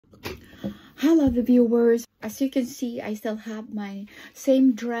Hello, the viewers. As you can see, I still have my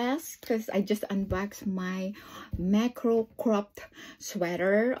same dress because I just unboxed my macro cropped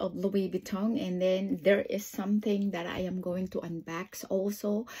sweater of Louis Vuitton, and then there is something that I am going to unbox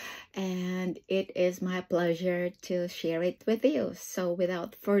also, and it is my pleasure to share it with you. So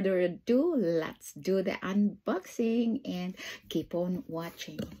without further ado, let's do the unboxing and keep on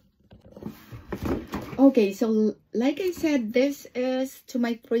watching. Okay, so like I said, this is to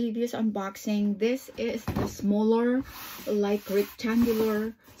my previous unboxing. This is the smaller, like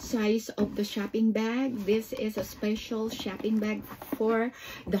rectangular size of the shopping bag. This is a special shopping bag for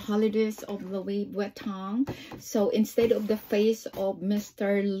the holidays of Louis Vuitton. So instead of the face of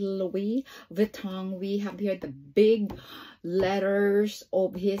Mr. Louis Vuitton, we have here the big letters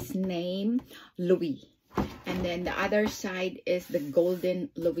of his name, Louis. And then the other side is the golden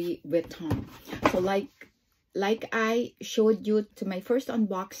Louis Vuitton. So like I showed you to my first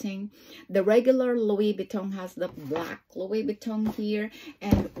unboxing, the regular Louis Vuitton has the black Louis Vuitton here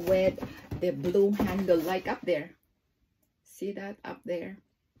and with the blue handle, like up there. See that up there?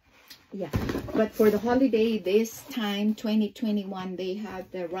 Yeah, but for the holiday this time 2021, they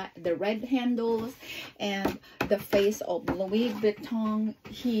have the red handles and the face of Louis Vuitton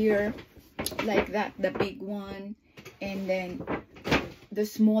here, like that, the big one. And then the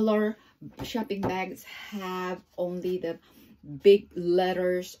smaller shopping bags have only the big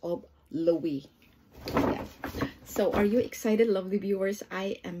letters of Louis. Yeah. So are you excited, lovely viewers?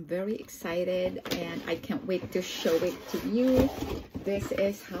 I am very excited and I can't wait to show it to you. This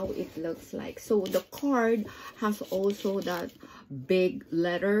is how it looks like. So the card has also that big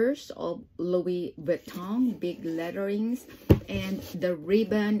letters of Louis Vuitton, big letterings, and the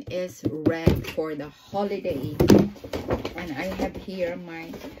ribbon is red for the holiday. And I have here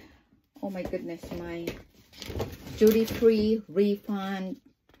my, oh my goodness, my duty-free refund.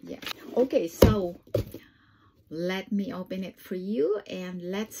 Yeah. Okay, so let me open it for you and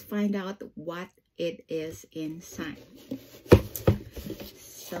let's find out what it is inside.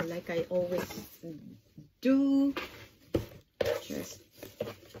 So like I always do, just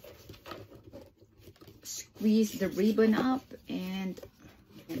squeeze the ribbon up and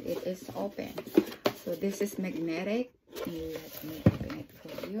it is open. So this is magnetic. Let me open it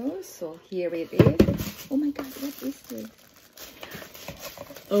for you. So here it is. Oh my god, what is this?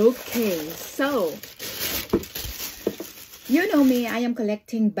 Okay, so you know me, I am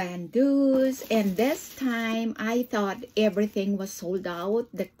collecting bandeaus, and this time I thought everything was sold out.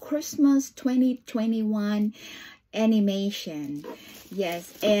 The Christmas 2021 animation.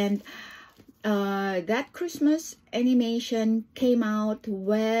 Yes, and that Christmas animation came out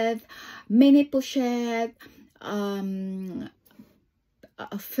with mini pochette,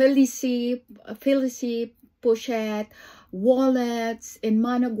 Felicie pochette, wallets in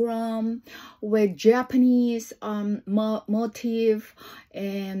monogram with Japanese motif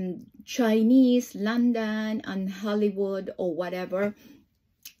and Chinese London and Hollywood or whatever.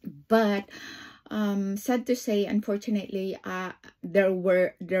 But sad to say, unfortunately, there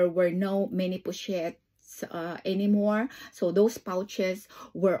were no mini pochettes anymore. So those pouches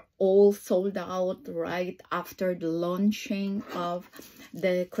were all sold out right after the launching of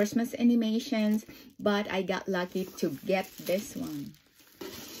the Christmas animations, but I got lucky to get this one.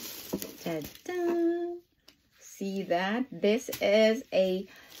 Ta-da! See that? This is a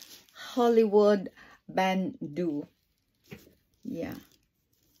Hollywood Bandeau. Yeah.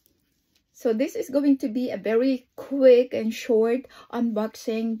 So this is going to be a very quick and short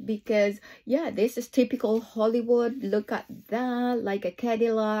unboxing because, yeah, this is typical Hollywood. Look at that, like a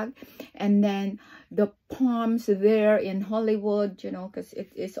Cadillac. And then the palms there in Hollywood, you know, because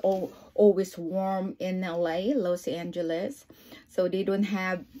it is always warm in LA, Los Angeles. So they don't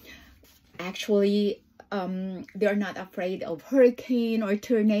have, actually, they're not afraid of hurricane or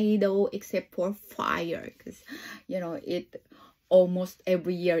tornado except for fire. Because, you know, almost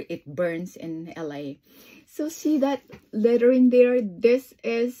every year it burns in LA. So see that lettering there? This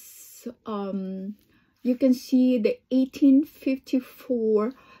is you can see the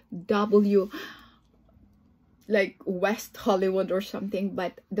 1854 W, like West Hollywood or something,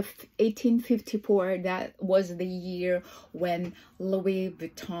 but the 1854, that was the year when Louis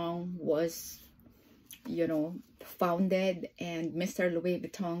Vuitton was, you know, founded, and Mr. Louis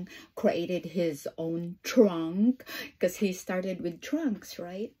Vuitton created his own trunk because he started with trunks,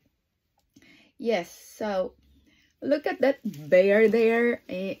 right? Yes. So look at that bear there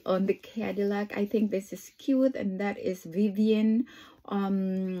on the Cadillac. I think this is cute, and that is Vivienne,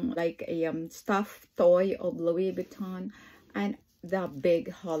 like a stuffed toy of Louis Vuitton, and the big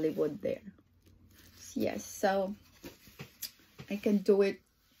Hollywood there. Yes, so I can do it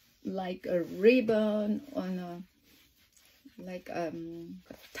like a ribbon on a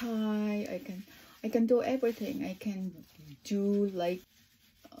tie. I can do everything. I can do like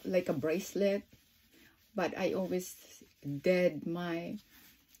a bracelet, but I always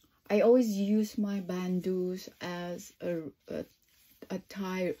use my bandeaus as a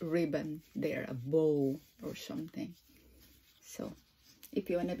tie ribbon there, a bow or something. So if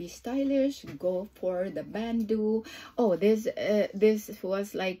you want to be stylish, go for the bandeau. Oh, this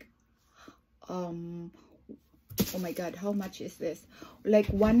was like oh my god, how much is this? Like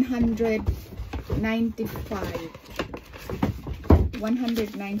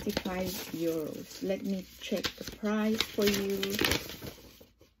 195 euros. Let me check the price for you.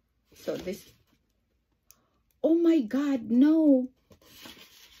 So this, oh my god, no,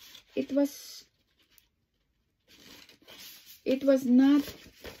 it was not,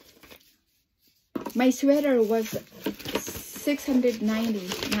 my sweater was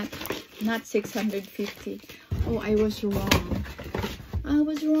 690, not 650. Oh, I was wrong. I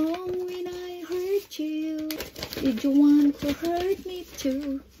was wrong when I hurt you. Did you want to hurt me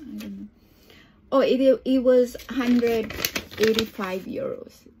too? I don't know. Oh, it was 185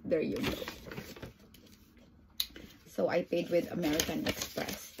 euros. There you go. So I paid with American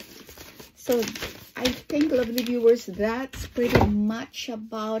Express. So I think, lovely viewers, that's pretty much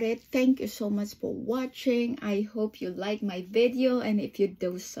about it. Thank you so much for watching. I hope you like my video, and if you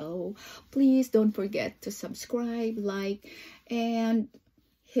do so, please don't forget to subscribe, like, and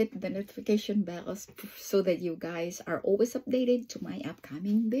hit the notification bells so that you guys are always updated to my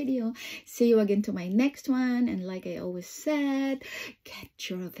upcoming video. See you again to my next one, and like I always said, get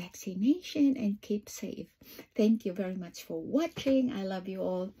your vaccination and keep safe. Thank you very much for watching. I love you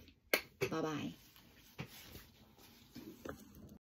all. Bye-bye.